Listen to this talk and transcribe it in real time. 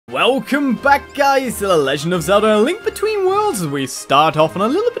Welcome back, guys, to The Legend of Zelda: A Link Between Worlds, as we start off on a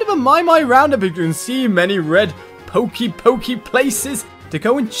little bit of a Maiamai roundup. You can see many red pokey places to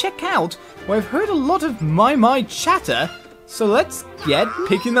go and check out, where I've heard a lot of Maiamai chatter, so let's get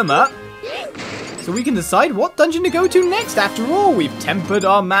picking them up, so we can decide what dungeon to go to next. After all, we've tempered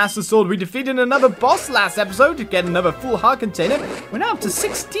our Master Sword, we defeated another boss last episode to get another full heart container. We're now up to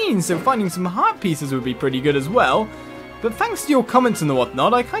 16, so finding some heart pieces would be pretty good as well. But thanks to your comments and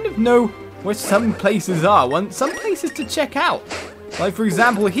whatnot, I kind of know where some places are, some places to check out. Like for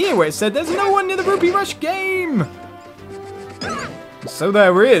example here, where it said there's no one near the Rupee Rush game. So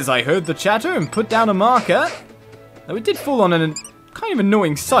there is, I heard the chatter and put down a marker. Though it did fall on a kind of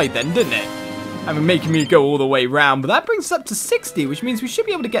annoying site then, didn't it? I mean, making me go all the way round, but that brings us up to 60, which means we should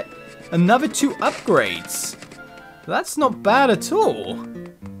be able to get another 2 upgrades. That's not bad at all.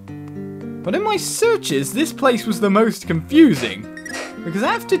 But in my searches, this place was the most confusing, because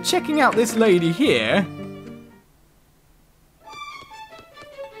after checking out this lady here...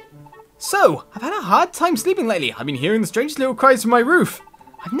 So, I've had a hard time sleeping lately. I've been hearing the strangest little cries from my roof.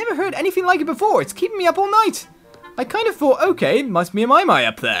 I've never heard anything like it before. It's keeping me up all night. I kind of thought, okay, it must be a Maiamai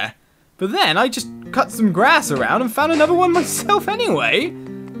up there. But then I just cut some grass around and found another one myself anyway.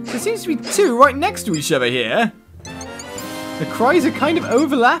 There seems to be 2 right next to each other here. The cries are kind of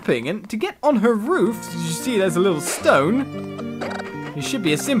overlapping, and to get on her roof, as you see there's a little stone, it should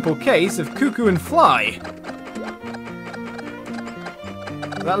be a simple case of cuckoo and fly.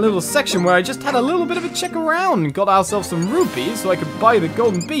 That little section where I just had a little bit of a check around and got ourselves some rupees so I could buy the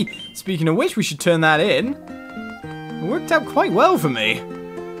golden bee. Speaking of which, we should turn that in. It worked out quite well for me.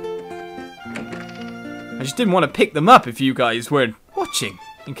 I just didn't want to pick them up if you guys weren't watching.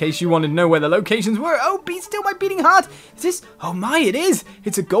 In case you wanted to know where the locations were. Oh, be still my beating heart. Is this? Oh my, it is.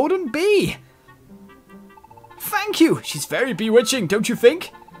 It's a golden bee. Thank you. She's very bewitching, don't you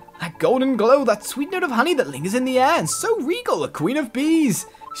think? That golden glow, that sweet note of honey that lingers in the air, and so regal, a queen of bees.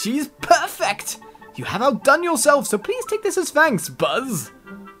 She's perfect. You have outdone yourself, so please take this as thanks, Buzz.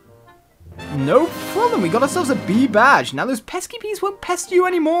 No problem. We got ourselves a bee badge. Now those pesky bees won't pester you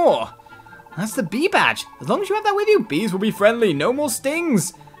anymore. That's the bee badge. As long as you have that with you, bees will be friendly. No more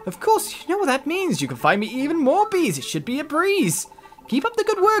stings. Of course, you know what that means. You can find me even more bees. It should be a breeze. Keep up the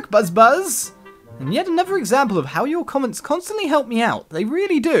good work, Buzz. And yet another example of how your comments constantly help me out. They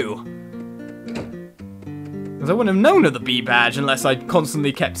really do. Because I wouldn't have known of the bee badge unless I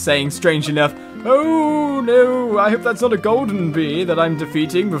constantly kept saying, strange enough, oh no, I hope that's not a golden bee that I'm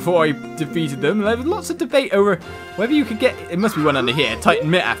defeating before I defeated them. There was lots of debate over whether you could get... It must be one under here.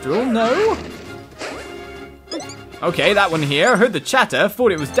 Titan mitt after all. No. Okay, that one here. I heard the chatter.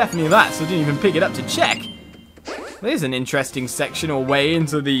 Thought it was definitely that, so I didn't even pick it up to check. There's an interesting section or way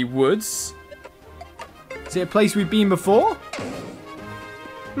into the woods. Is it a place we've been before?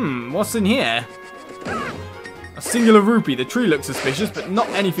 What's in here? A singular rupee. The tree looks suspicious, but not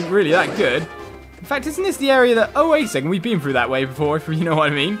anything really that good. In fact, isn't this the area that... Oh, wait a second. We've been through that way before, if you know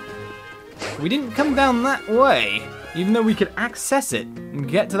what I mean. We didn't come down that way, even though we could access it and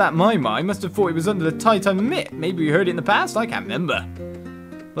get to that Maiamai. I must have thought it was under the Titan mitt. Maybe we heard it in the past. I can't remember.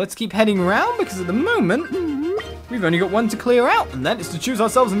 Let's keep heading around, because at the moment, we've only got one to clear out, and that is to choose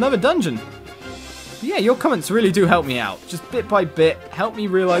ourselves another dungeon. But yeah, your comments really do help me out. Just bit by bit, help me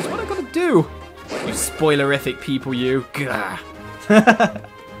realize what I gotta do. You spoilerific people, you. Gah.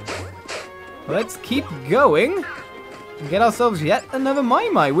 Let's keep going and get ourselves yet another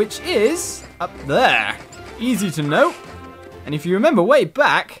Maiamai, which is up there. Easy to note. And if you remember way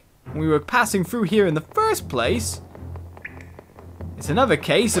back, when we were passing through here in the first place, it's another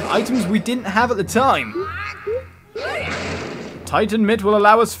case of items we didn't have at the time. Titan mitt will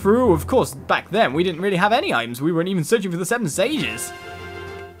allow us through. Of course, back then we didn't really have any items. We weren't even searching for the 7 sages.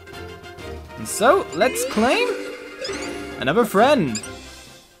 And so, let's claim another friend.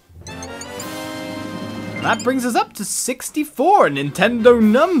 And that brings us up to 64, a Nintendo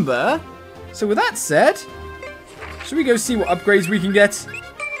number. So with that said, should we go see what upgrades we can get?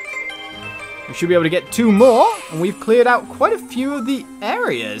 We should be able to get 2 more, and we've cleared out quite a few of the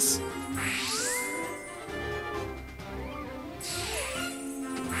areas.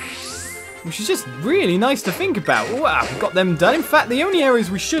 Which is just really nice to think about. Wow, we've got them done. In fact, the only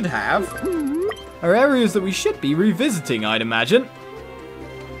areas we should have are areas that we should be revisiting, I'd imagine.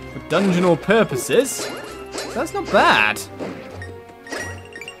 For dungeonal purposes. So that's not bad.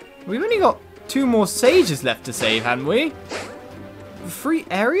 We've only got 2 more sages left to save, haven't we? 3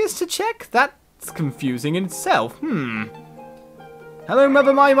 areas to check? That's confusing in itself. Hello,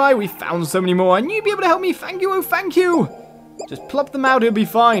 Mother Maiamai. We found so many more. I knew you'd be able to help me. Thank you, oh thank you. Just plop them out, it'll be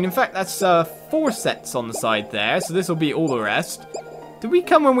fine. In fact, that's 4 sets on the side there, so this will be all the rest. Did we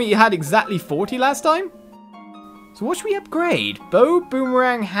come when we had exactly 40 last time? So what should we upgrade? Bow,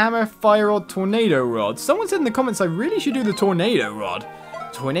 boomerang, hammer, fire rod, tornado rod. Someone said in the comments I really should do the tornado rod.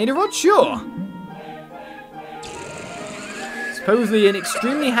 Tornado rod? Sure. Supposedly an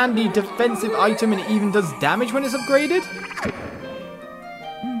extremely handy defensive item and it even does damage when it's upgraded.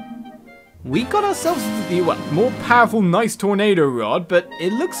 We got ourselves the more powerful, nice tornado rod, but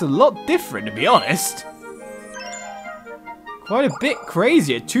it looks a lot different to be honest. Quite a bit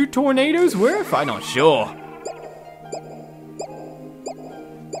crazier. 2 tornadoes worth? I'm not sure.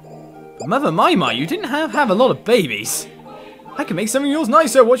 But Mother Maiamai, you didn't have a lot of babies. I can make some of yours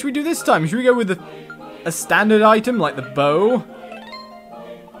nicer. What should we do this time? Should we go with a standard item like the bow?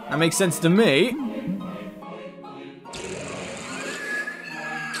 That makes sense to me.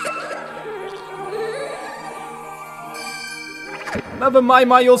 Mother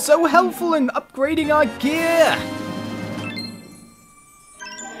Maiamai, you're so helpful in upgrading our gear.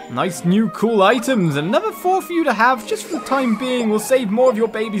 Nice new cool items. Another 4 for you to have just for the time being. We'll save more of your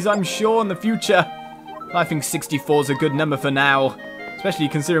babies, I'm sure, in the future. I think 64 is a good number for now. Especially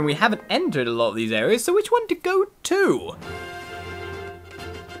considering we haven't entered a lot of these areas. So which one to go to?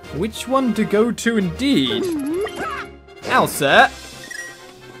 Which one to go to indeed? Ow, sir.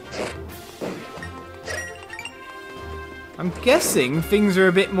 I'm guessing things are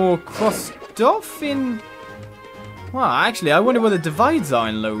a bit more crossed off in... Well, actually, I wonder where the divides are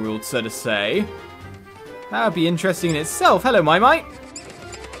in Lorule, so to say. That would be interesting in itself. Hello, Maiamai.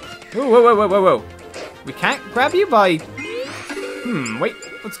 Whoa, whoa, whoa, whoa, whoa, whoa. We can't grab you by... wait.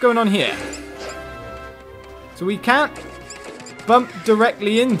 What's going on here? So we can't bump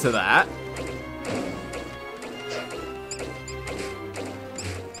directly into that.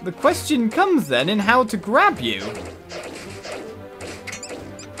 The question comes then in how to grab you.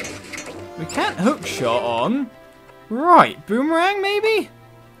 We can't hook shot on. Right, boomerang maybe?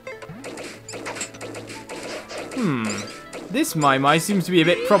 This Maiamai seems to be a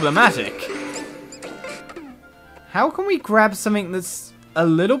bit problematic. How can we grab something that's a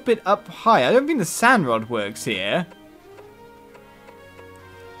little bit up high? I don't think the sand rod works here.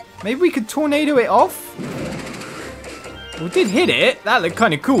 Maybe we could tornado it off? We did hit it. That looked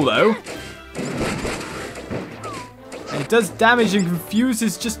kind of cool though. And it does damage and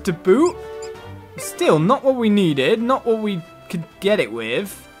confuses just to boot. Still, not what we needed. Not what we could get it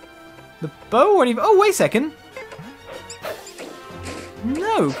with. The bow won't even... Oh, wait a second.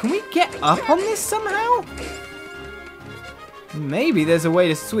 No, can we get up on this somehow? Maybe there's a way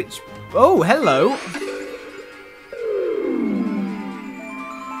to switch... Oh, hello.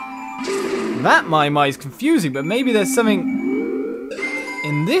 That Maiamai is confusing, but maybe there's something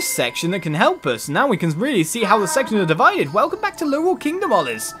in this section that can help us. Now we can really see how the sections are divided. Welcome back to Lorule Kingdom,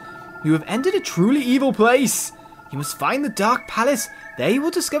 Oliz. You have entered a truly evil place. You must find the Dark Palace. There you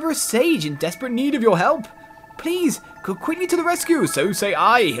will discover a sage in desperate need of your help. Please, go quickly to the rescue. So say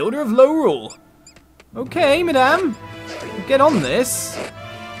I, Hilda of Lorule. Okay, madame. Get on this.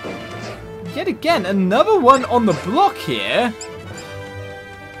 Yet again, another one on the block here.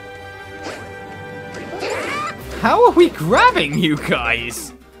 How are we grabbing you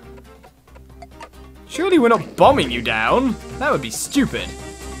guys? Surely we're not bombing you down. That would be stupid.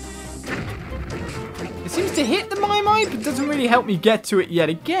 It seems to hit the Maiamai, but doesn't really help me get to it yet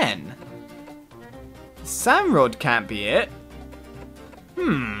again. The sand rod can't be it.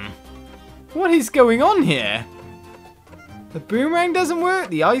 What is going on here? The boomerang doesn't work.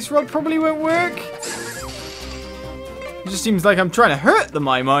 The ice rod probably won't work. It just seems like I'm trying to hurt the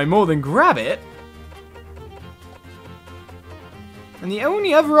Maiamai more than grab it. And the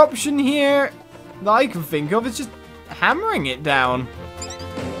only other option here that I can think of is just hammering it down.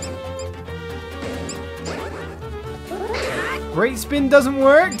 Great spin doesn't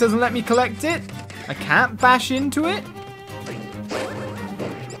work, doesn't let me collect it. I can't bash into it.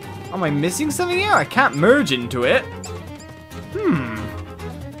 Am I missing something here? I can't merge into it.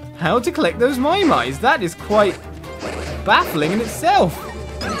 How to collect those Maiamais? That is quite baffling in itself.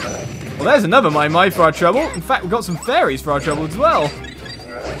 Well, there's another Maiamai for our trouble. In fact, we've got some fairies for our trouble as well.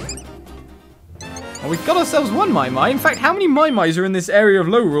 Well, we've got ourselves one Maiamai. In fact, how many Maiamais are in this area of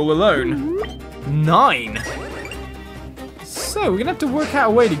Lorule alone? 9. So, we're going to have to work out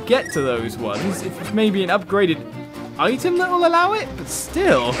a way to get to those ones. If maybe an upgraded item that will allow it, but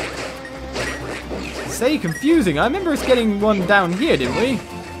still. Say confusing. I remember us getting one down here, didn't we?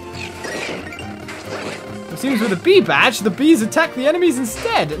 It seems with a bee badge, the bees attack the enemies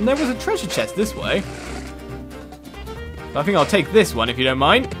instead, and there was a treasure chest this way. I think I'll take this one if you don't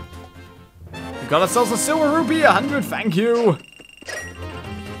mind. We got ourselves a silver rupee, 100, thank you.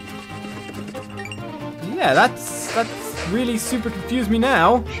 Yeah, that's really super confused me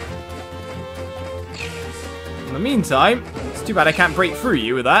now. In the meantime, it's too bad I can't break through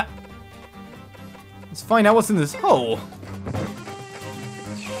you with that. Let's find out what's in this hole.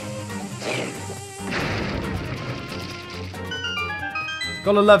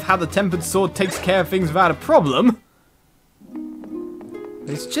 Gotta love how the tempered sword takes care of things without a problem.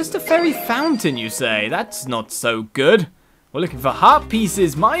 It's just a fairy fountain, you say? That's not so good. We're looking for heart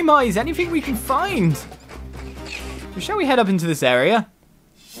pieces, Maiamais, anything we can find. So shall we head up into this area?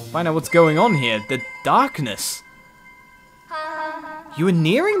 Find out what's going on here. The darkness. You are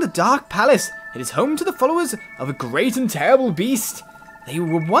nearing the Dark Palace. It is home to the followers of a great and terrible beast. They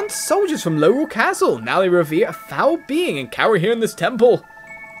were once soldiers from Lorule Castle. Now they revere a foul being and cower here in this temple.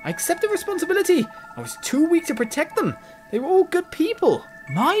 I accept the responsibility. I was too weak to protect them. They were all good people.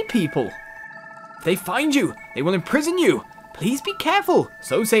 My people. If they find you, they will imprison you. Please be careful.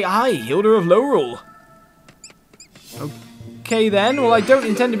 So say I, Hilda of Lorule. Okay then, well I don't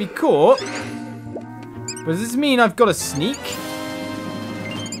intend to be caught. But does this mean I've got to sneak?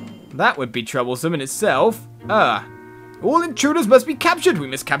 That would be troublesome in itself. All intruders must be captured. We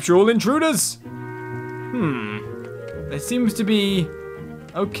must capture all intruders. There seems to be...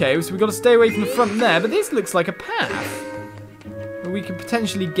 Okay, so we've got to stay away from the front there, but this looks like a path that we could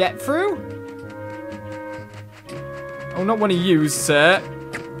potentially get through. Oh, not one of you, sir.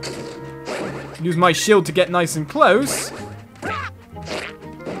 Use my shield to get nice and close.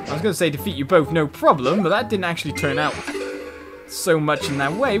 I was going to say defeat you both, no problem, but that didn't actually turn out so much in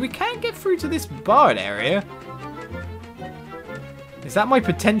that way. We can't get through to this barred area. Is that my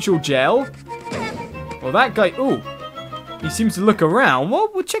potential gel? Well, that guy... Ooh. He seems to look around. Well,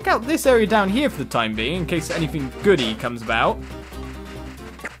 we'll check out this area down here for the time being, in case anything goody comes about.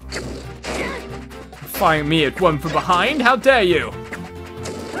 Firing me at one from behind. How dare you?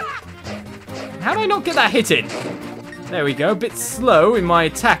 How do I not get that hit in? There we go. A bit slow in my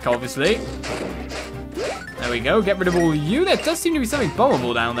attack, obviously. There we go. Get rid of all of you. There does seem to be something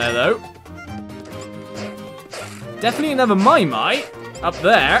bombable down there, though. Definitely another Maiamai up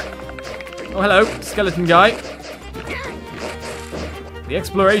there. Oh, hello, skeleton guy. The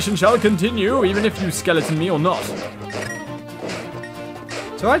exploration shall continue, even if you skeleton me or not.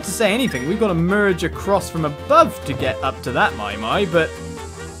 So I had to say anything. We've got to merge across from above to get up to that Maiamai, but...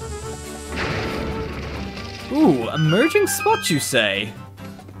 Ooh, a merging spot, you say?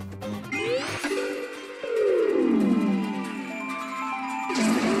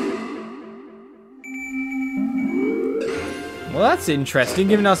 Well, that's interesting,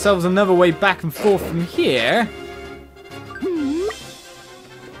 giving ourselves another way back and forth from here.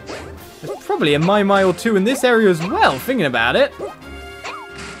 There's probably a Maiamai or two in this area as well, thinking about it.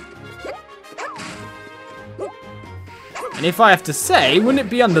 And if I have to say, wouldn't it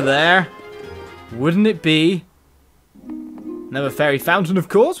be under there? Wouldn't it be? Another fairy fountain, of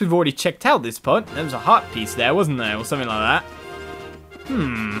course. We've already checked out this part. There was a heart piece there, wasn't there? Or something like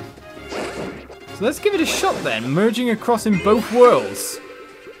that. So let's give it a shot then, merging across in both worlds.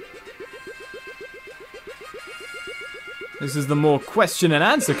 This is the more question and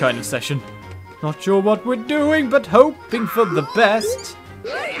answer kind of session. Not sure what we're doing, but hoping for the best.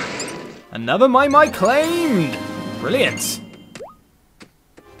 Another Maiamai claimed! Brilliant.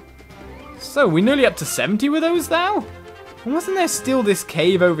 So, we're nearly up to 70 with those now? And wasn't there still this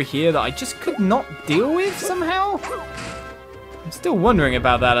cave over here that I just could not deal with somehow? I'm still wondering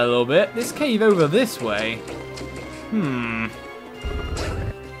about that a little bit. This cave over this way. Oh,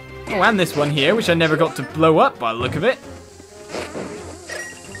 and this one here, which I never got to blow up by the look of it.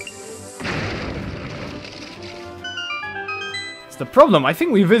 It's the problem. I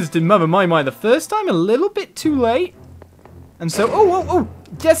think we visited Mother Maiamai the first time a little bit too late. And so, oh,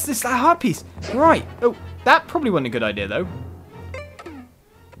 yes, this that heart piece. Right. Oh, that probably wasn't a good idea, though.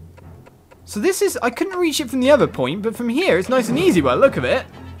 So this is, I couldn't reach it from the other point, but from here it's nice and easy by the look of it.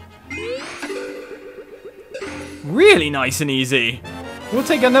 Really nice and easy. We'll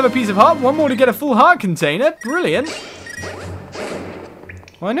take another piece of heart, one more to get a full heart container. Brilliant.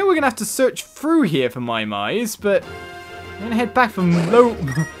 Well, I know we're going to have to search through here for Maiamais, but I'm going to head back from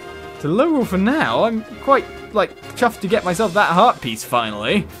to Lorule for now. I'm quite, chuffed to get myself that heart piece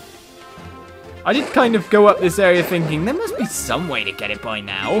finally. I did kind of go up this area thinking, there must be some way to get it by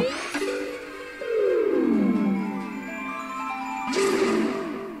now.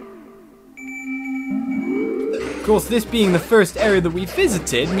 Of course, this being the first area that we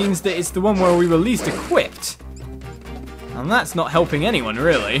visited means that it's the one where we were least equipped. And that's not helping anyone,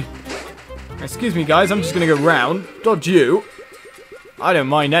 really. Excuse me, guys, I'm just going to go round, dodge you. I don't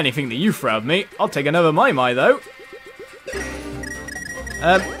mind anything that you throw at me. I'll take another Maiamai, though.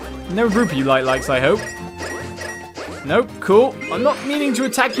 No rupee light likes, I hope. Nope, cool. I'm not meaning to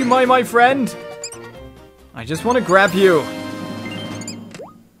attack you, my friend. I just want to grab you.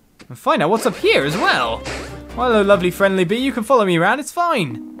 And find out what's up here as well. Well, hello, lovely friendly bee. You can follow me around. It's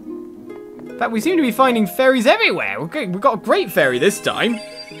fine. In fact, we seem to be finding fairies everywhere. We've got a great fairy this time.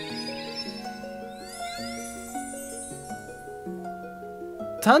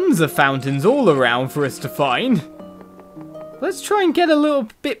 Tons of fountains all around for us to find. Let's try and get a little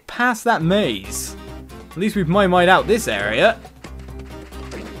bit past that maze. At least we've Maiamai'd out this area.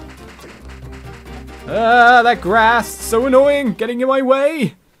 Ah, that grass, so annoying, getting in my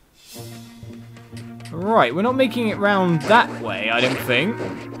way. Right, we're not making it round that way, I don't think.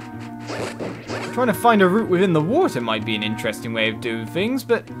 Trying to find a route within the water might be an interesting way of doing things,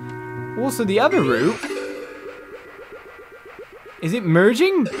 but also the other route. Is it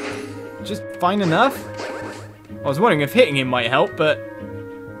merging? Just fine enough? I was wondering if hitting him might help, but...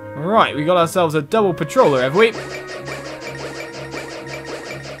 Right, we got ourselves a double patroller, have we?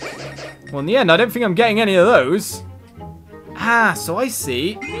 Well, in the end, I don't think I'm getting any of those. Ah, so I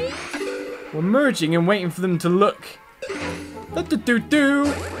see. We're merging and waiting for them to look.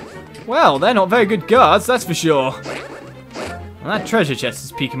 Well, they're not very good guards, that's for sure. Well, that treasure chest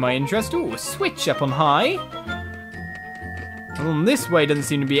is piquing my interest. Ooh, a switch up on high. Along this way doesn't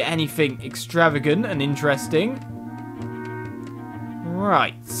seem to be anything extravagant and interesting.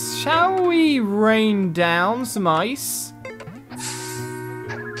 Right, shall we rain down some ice?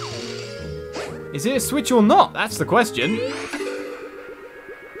 Is it a switch or not? That's the question.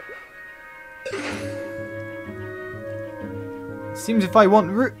 Seems if I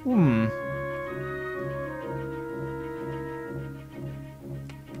want Merge!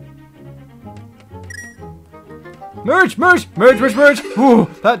 Ooh,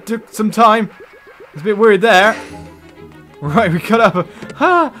 that took some time. I was a bit worried there. Right, we cut up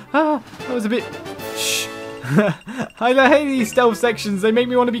that was a bit... Shh. I hate these stealth sections. They make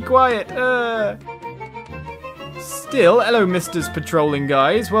me want to be quiet. Still, hello, Misters Patrolling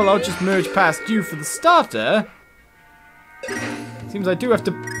Guys. Well, I'll just merge past you for the starter. Seems I do have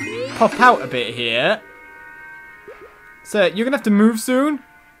to pop out a bit here. So, you're going to have to move soon?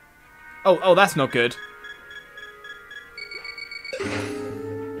 Oh, that's not good.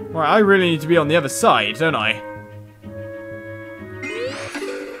 Right, I really need to be on the other side, don't I?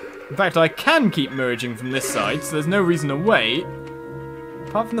 In fact, I can keep merging from this side, so there's no reason to wait.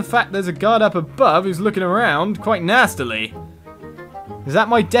 Apart from the fact there's a guard up above who's looking around quite nastily. Is that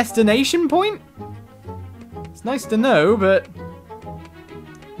my destination point? It's nice to know, but...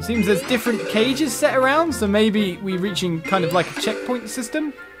 It seems there's different cages set around, so maybe we're reaching kind of like a checkpoint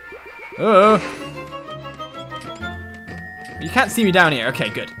system? Oh! You can't see me down here. Okay,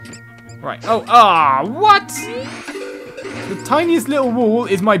 good. Right. Oh, what? The tiniest little wall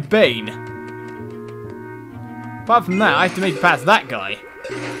is my bane. Apart from that, I have to make it past that guy.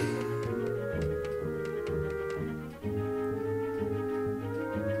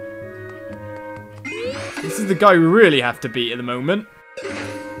 This is the guy we really have to beat at the moment.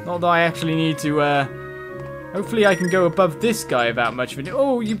 Not that I actually need to, hopefully I can go above this guy without much of it.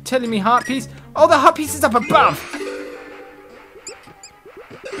 Oh, you telling me heart piece? Oh, the heart piece is up above!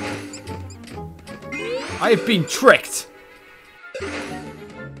 I have been tricked.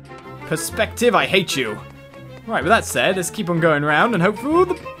 Perspective, I hate you. Right, with that said, let's keep on going around and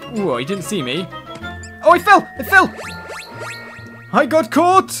hopefully... Ooh, he didn't see me. Oh, I fell! I got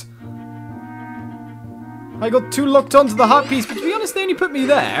caught! I got too locked onto the heart piece, but to be honest, they only put me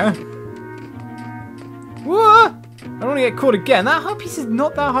there. Whoa! I don't want to get caught again. That heart piece is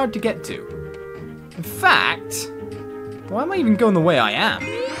not that hard to get to. In fact, why am I even going the way I am?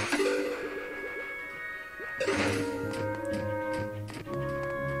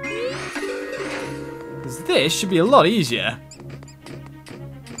 This should be a lot easier.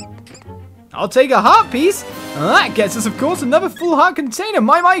 I'll take a heart piece, and that gets us, of course, another full heart container.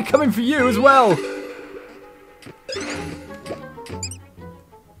 Maiamai coming for you as well.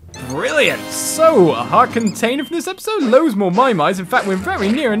 Brilliant. So, a heart container for this episode. Loads more Maimais. In fact, we're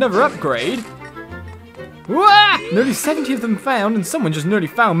very near another upgrade. Wah! Nearly 70 of them found, and someone just nearly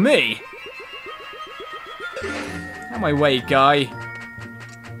found me. Out my way, guy.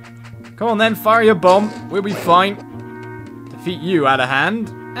 Come on then, fire your bomb. We'll be fine. Defeat you out of hand.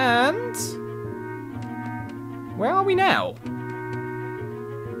 And... where are we now?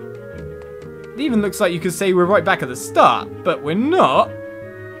 It even looks like you could say we're right back at the start, but we're not.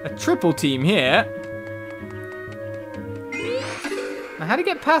 A triple team here. Now, how to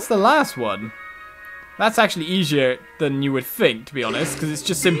get past the last one? That's actually easier than you would think, to be honest, because it's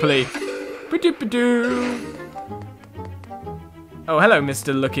just simply... ba-doo-ba-doo. Oh, hello,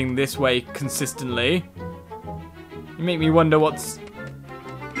 Mr. Looking this way consistently. You make me wonder what's...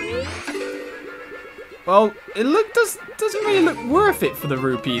 Well, it doesn't really look worth it for the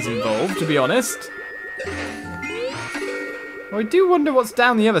rupees involved, to be honest. Well, I do wonder what's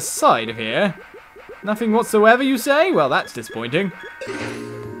down the other side of here. Nothing whatsoever, you say? Well, that's disappointing.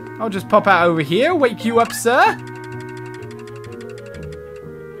 I'll just pop out over here, wake you up, sir.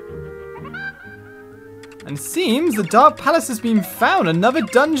 And it seems the Dark Palace has been found. Another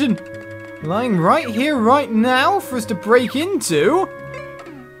dungeon lying right here, right now, for us to break into.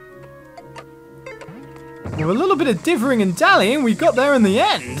 With a little bit of differing and dallying, we got there in the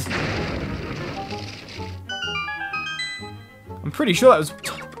end. I'm pretty sure that was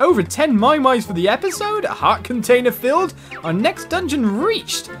over 10 Maiamais for the episode. A heart container filled. Our next dungeon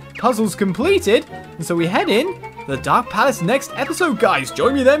reached. Puzzles completed. And so we head in to the Dark Palace next episode, guys.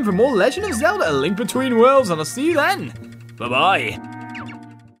 Join me then for more Legend of Zelda: A Link Between Worlds, and I'll see you then. Bye-bye.